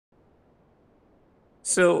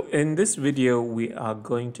So in this video, we are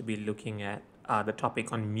going to be looking at the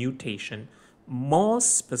topic on mutation, more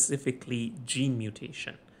specifically gene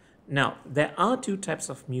mutation. Now, there are two types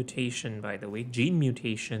of mutation, by the way, gene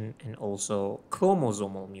mutation and also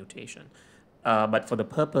chromosomal mutation. But for the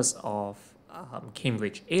purpose of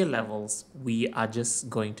Cambridge A levels, we are just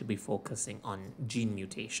going to be focusing on gene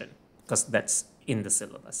mutation because that's in the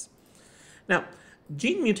syllabus. Now,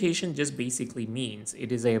 gene mutation just basically means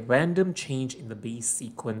it is a random change in the base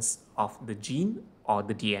sequence of the gene or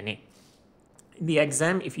the DNA. In the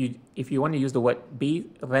exam, if you want to use the word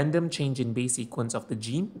random change in base sequence of the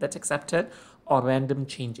gene, that's accepted, or random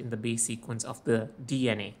change in the base sequence of the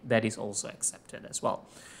DNA, that is also accepted as well.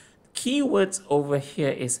 Keywords over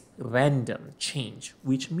here is random change,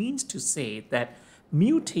 which means to say that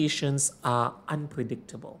mutations are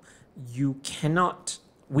unpredictable. We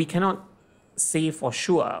cannot say for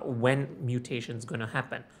sure when mutation is going to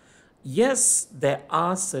happen. Yes, there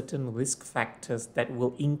are certain risk factors that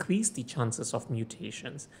will increase the chances of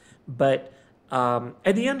mutations, but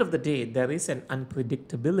at the end of the day, there is an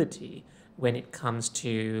unpredictability when it comes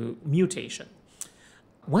to mutation.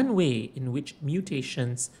 One way in which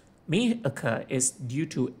mutations may occur is due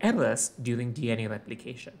to errors during DNA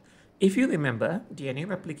replication. If you remember, DNA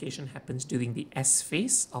replication happens during the S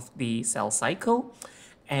phase of the cell cycle,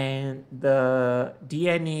 and the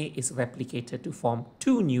DNA is replicated to form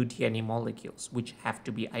two new DNA molecules, which have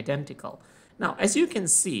to be identical. Now, as you can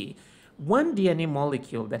see, one DNA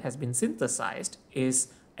molecule that has been synthesized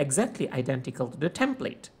is exactly identical to the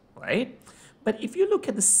template, right? But if you look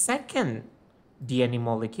at the second DNA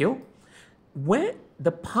molecule, where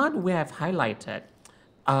the part where I've highlighted,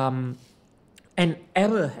 an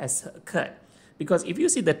error has occurred. Because if you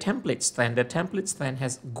see the template strand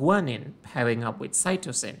has guanine pairing up with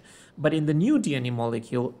cytosine. But in the new DNA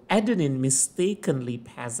molecule, adenine mistakenly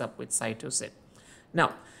pairs up with cytosine.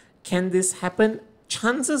 Now, can this happen?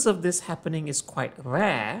 Chances of this happening is quite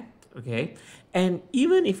rare, okay? And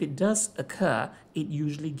even if it does occur, it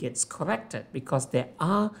usually gets corrected because there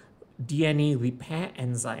are DNA repair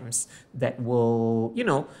enzymes that will,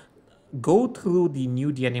 go through the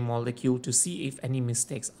new DNA molecule to see if any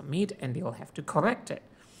mistakes are made, and they'll have to correct it.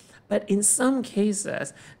 But in some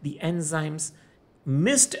cases, the enzymes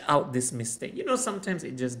missed out this mistake. Sometimes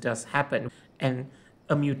it just does happen, and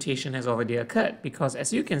a mutation has already occurred because,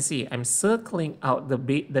 as you can see, I'm circling out the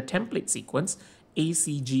template sequence,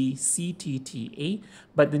 ACG-CTTA,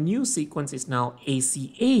 but the new sequence is now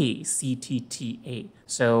ACA-CTTA.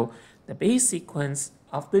 So the base sequence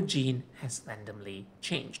of the gene has randomly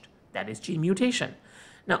changed. That is gene mutation.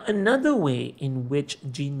 Now, another way in which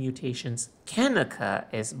gene mutations can occur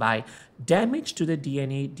is by damage to the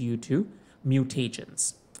DNA due to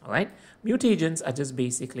mutagens. All right? Mutagens are just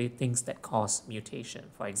basically things that cause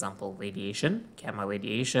mutation. For example, radiation, gamma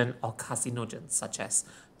radiation, or carcinogens such as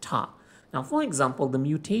tar. Now, for example,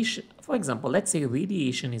 let's say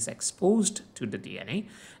radiation is exposed to the DNA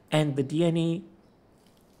and the DNA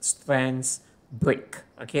strands break,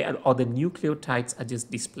 okay, or the nucleotides are just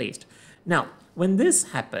displaced. Now, when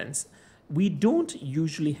this happens, we don't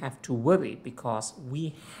usually have to worry because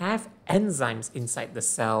we have enzymes inside the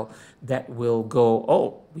cell that will go,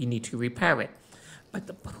 oh, we need to repair it. But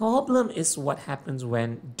the problem is what happens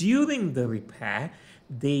when during the repair,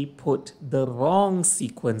 they put the wrong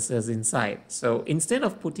sequences inside. So instead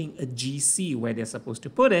of putting a GC where they're supposed to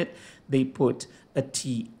put it, they put a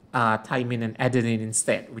thymine and adenine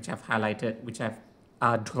instead, which I've highlighted, which I've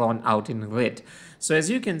drawn out in red. So as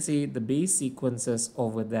you can see, the base sequences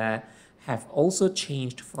over there have also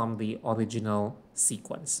changed from the original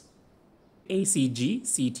sequence.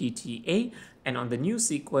 ACG-CTTA, and on the new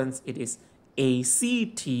sequence, it is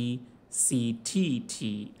ACT-CTTA.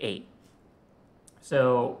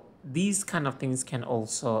 So these kind of things can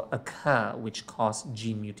also occur, which cause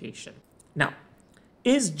gene mutation. Now,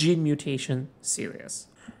 is gene mutation serious?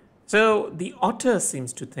 So the author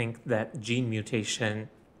seems to think that gene mutation,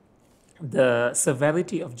 the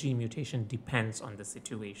severity of gene mutation depends on the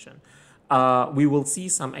situation. We will see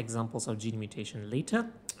some examples of gene mutation later,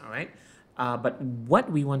 all right? But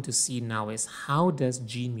what we want to see now is how does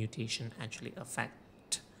gene mutation actually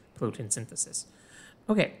affect protein synthesis?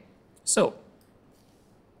 Okay, so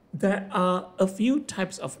there are a few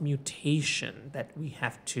types of mutation that we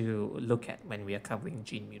have to look at when we are covering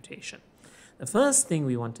gene mutation. The first thing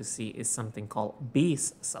we want to see is something called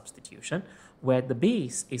base substitution, where the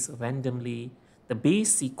base is randomly, the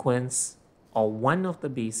base sequence or one of the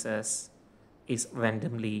bases is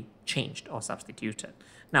randomly changed or substituted.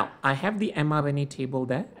 Now, I have the mRNA table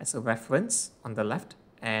there as a reference on the left,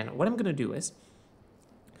 and what I'm going to do is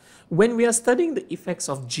When we are studying the effects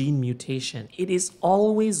of gene mutation, it is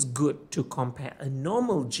always good to compare a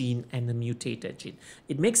normal gene and a mutated gene.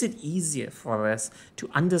 It makes it easier for us to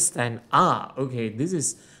understand, okay, this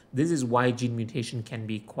is why gene mutation can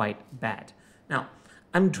be quite bad. Now,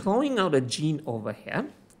 I'm drawing out a gene over here,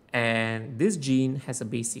 and this gene has a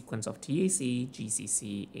base sequence of TAC,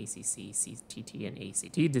 GCC, ACC, CTT, and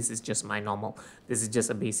ACT. This is just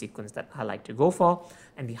a base sequence that I like to go for.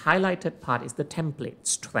 And the highlighted part is the template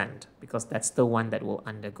strand, because that's the one that will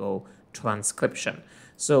undergo transcription.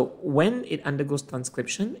 So when it undergoes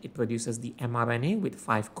transcription, it produces the mRNA with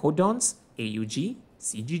 5 codons, AUG,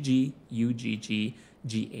 CGG, UGG,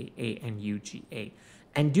 GAA, and UGA.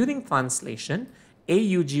 And during translation,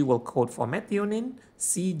 AUG will code for methionine,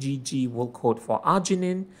 CGG will code for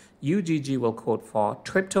arginine, UGG will code for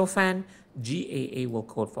tryptophan, GAA will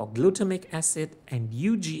code for glutamic acid, and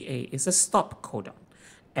UGA is a stop codon.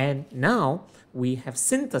 And now we have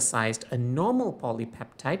synthesized a normal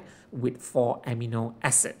polypeptide with 4 amino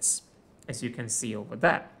acids, as you can see over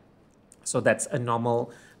there. So that's a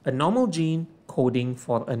normal gene coding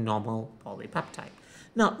for a normal polypeptide.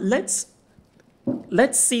 Now let's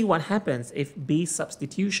see what happens if base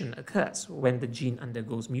substitution occurs when the gene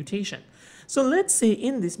undergoes mutation. So let's say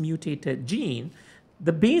in this mutated gene,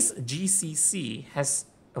 the base GCC has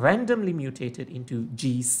randomly mutated into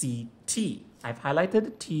GCT. I've highlighted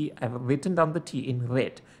the T, I've written down the T in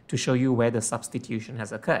red to show you where the substitution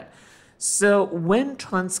has occurred. So when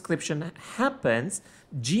transcription happens,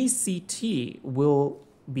 GCT will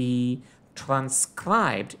be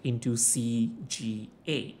transcribed into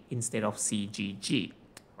CGA instead of CGG,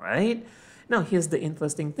 right? Now, here's the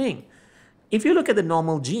interesting thing. If you look at the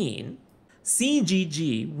normal gene,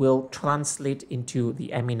 CGG will translate into the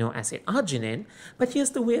amino acid arginine, but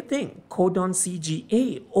here's the weird thing. Codon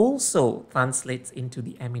CGA also translates into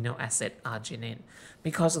the amino acid arginine.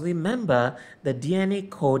 Because remember, the DNA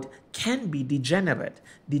code can be degenerate.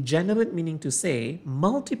 Degenerate meaning to say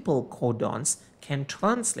multiple codons can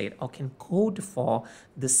translate or can code for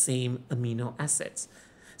the same amino acids.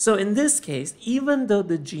 So in this case, even though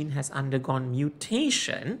the gene has undergone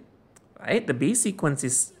mutation, right, the base sequence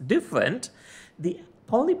is different, the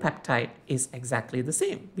polypeptide is exactly the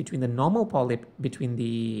same between the normal between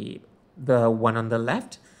the one on the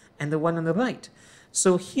left and the one on the right.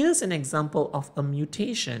 So here's an example of a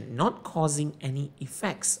mutation not causing any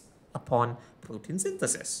effects upon protein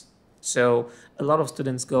synthesis. So a lot of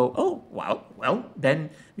students go, oh, well, then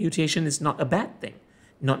mutation is not a bad thing.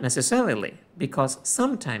 Not necessarily, because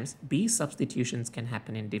sometimes base substitutions can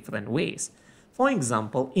happen in different ways. For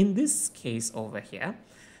example, in this case over here,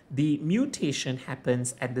 the mutation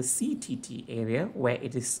happens at the CTT area where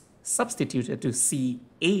it is substituted to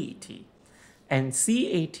CAT. And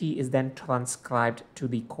CAT is then transcribed to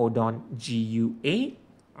the codon GUA,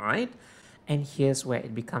 all right? And here's where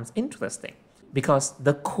it becomes interesting, because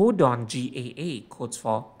the codon GAA codes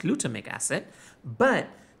for glutamic acid, but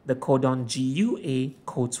the codon GUA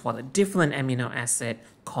codes for a different amino acid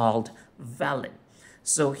called valine.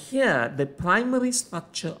 So here, the primary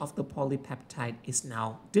structure of the polypeptide is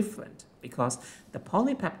now different, because the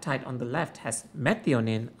polypeptide on the left has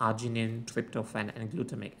methionine, arginine, tryptophan, and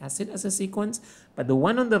glutamic acid as a sequence, but the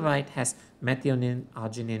one on the right has methionine,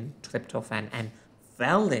 arginine, tryptophan, and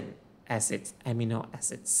valine acids, amino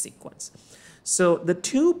acid sequence. So the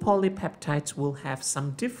two polypeptides will have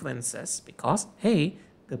some differences because, hey,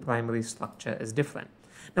 the primary structure is different.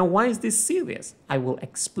 Now, why is this serious? I will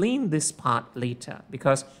explain this part later,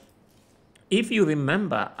 because if you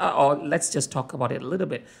remember, or let's just talk about it a little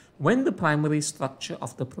bit, when the primary structure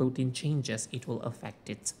of the protein changes, it will affect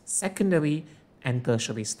its secondary and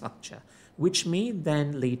tertiary structure, which may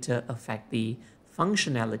then later affect the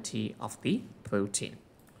functionality of the protein.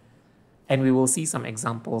 And we will see some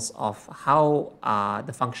examples of how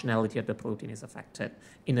the functionality of the protein is affected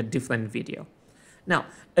in a different video. Now,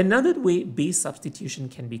 another way base substitution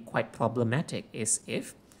can be quite problematic is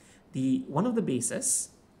if one of the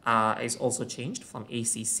bases is also changed from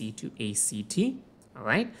ACC to ACT, all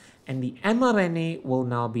right? And the mRNA will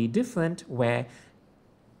now be different, where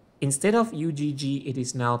instead of UGG, it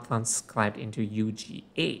is now transcribed into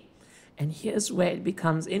UGA. And here's where it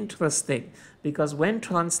becomes interesting, because when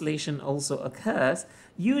translation also occurs,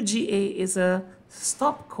 UGA is a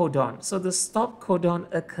stop codon. So the stop codon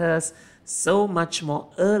occurs so much more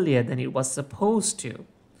earlier than it was supposed to.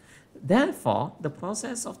 Therefore, the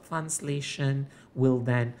process of translation will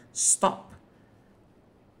then stop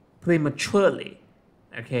prematurely.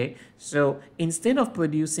 Okay, so instead of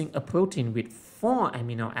producing a protein with 4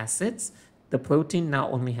 amino acids, the protein now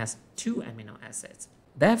only has 2 amino acids.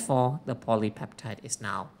 Therefore, the polypeptide is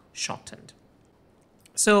now shortened.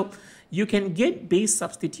 So you can get base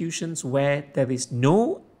substitutions where there is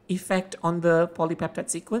no effect on the polypeptide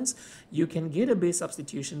sequence. You can get a base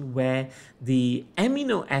substitution where the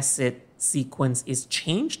amino acid sequence is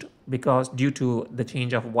changed because due to the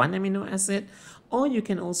change of one amino acid, or you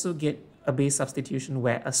can also get a base substitution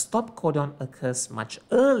where a stop codon occurs much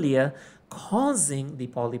earlier, causing the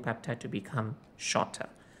polypeptide to become shorter.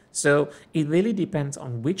 So it really depends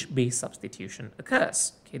on which base substitution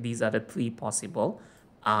occurs. Okay, these are the three possible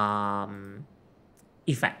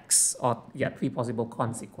effects, or three possible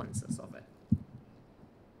consequences of it.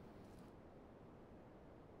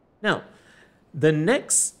 Now, the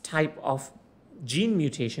next type of gene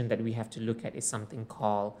mutation that we have to look at is something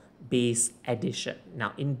called base addition.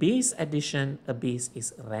 Now, in base addition, a base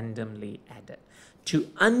is randomly added.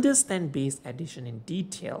 To understand base addition in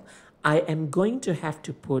detail, I am going to have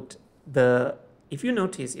to put if you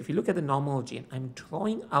notice, if you look at the normal gene, I'm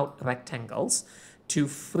drawing out rectangles to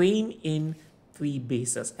frame in three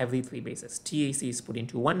bases, every three bases. TAC is put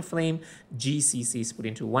into one frame, GCC is put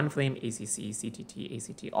into one frame, ACC, CTT,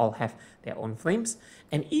 ACT all have their own frames.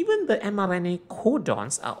 And even the mRNA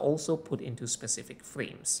codons are also put into specific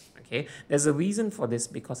frames. Okay, there's a reason for this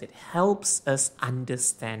because it helps us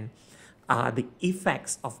understand the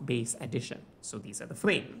effects of base addition. So these are the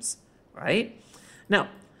frames, right? Now,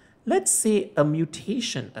 let's say a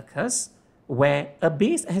mutation occurs where a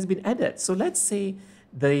base has been added. So let's say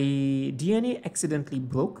the DNA accidentally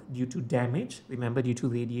broke due to damage, remember, due to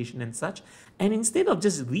radiation and such, and instead of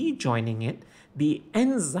just rejoining it, the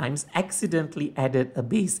enzymes accidentally added a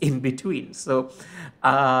base in between. So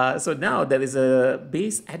now there is a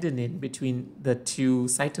base adenine between the two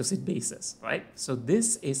cytosine bases, right? So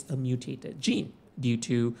this is a mutated gene due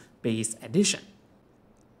to base addition.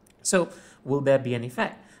 So will there be an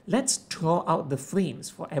effect? Let's draw out the frames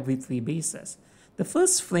for every three bases. The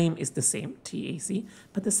first frame is the same, TAC,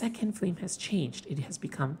 but the second frame has changed. It has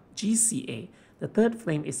become GCA. The third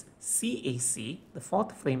frame is CAC, the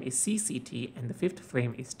fourth frame is CCT, and the fifth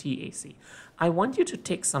frame is TAC. I want you to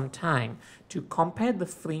take some time to compare the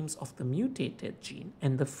frames of the mutated gene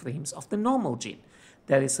and the frames of the normal gene.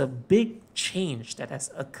 There is a big change that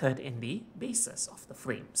has occurred in the bases of the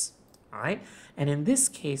frames. All right, and in this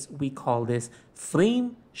case, we call this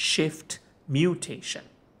frame shift mutation.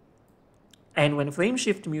 And when frame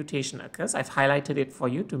shift mutation occurs, I've highlighted it for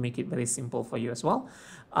you to make it very simple for you as well,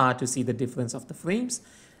 to see the difference of the frames.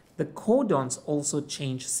 The codons also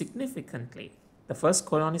change significantly. The first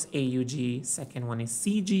codon is AUG, second one is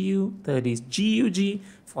CGU, third is GUG,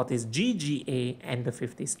 fourth is GGA, and the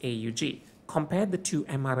fifth is AUG. Compare the two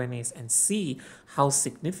mRNAs and see how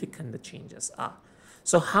significant the changes are.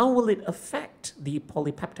 So how will it affect the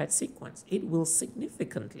polypeptide sequence? It will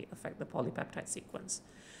significantly affect the polypeptide sequence.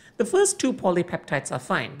 The first two polypeptides are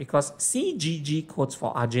fine because CGG codes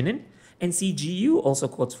for arginine and CGU also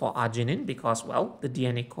codes for arginine because, well, the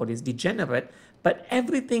DNA code is degenerate, but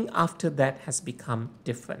everything after that has become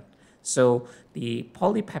different. So the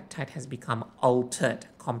polypeptide has become altered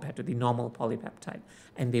compared to the normal polypeptide,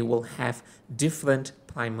 and they will have different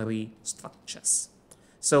primary structures.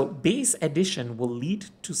 So base addition will lead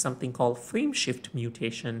to something called frame shift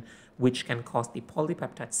mutation, which can cause the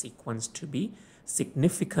polypeptide sequence to be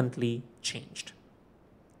significantly changed.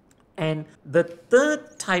 And the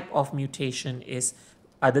third type of mutation is,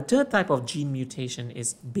 the third type of gene mutation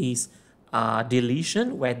is base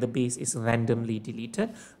deletion, where the base is randomly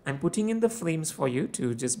deleted. I'm putting in the frames for you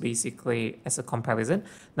to just basically as a comparison.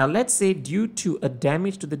 Now let's say due to a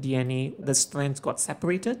damage to the DNA, the strands got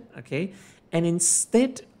separated, okay? And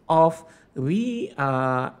instead of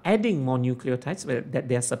adding more nucleotides that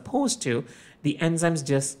they're supposed to, the enzymes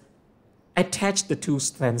just attach the two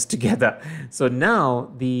strands together. So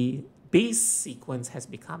now the base sequence has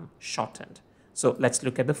become shortened. So let's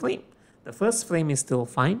look at the frame. The first frame is still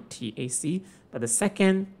fine, TAC, but the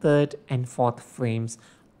second, third, and fourth frames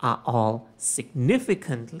are all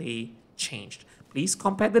significantly changed. Please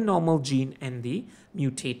compare the normal gene and the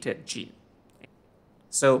mutated gene.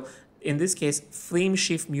 So in this case, frame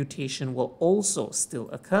shift mutation will also still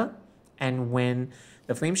occur. And when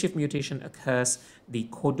the frame shift mutation occurs, the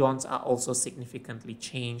codons are also significantly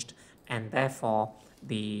changed, and therefore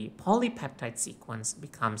the polypeptide sequence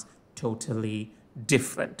becomes totally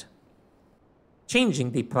different,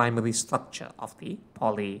 changing the primary structure of the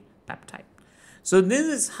polypeptide. So this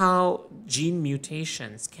is how gene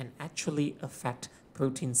mutations can actually affect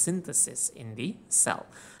protein synthesis in the cell.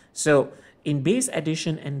 So in base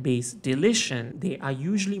addition and base deletion, they are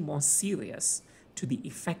usually more serious to the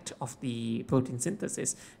effect of the protein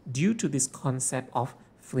synthesis due to this concept of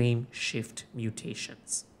frame shift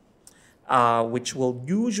mutations, which will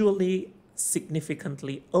usually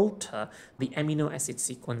significantly alter the amino acid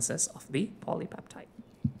sequences of the polypeptide.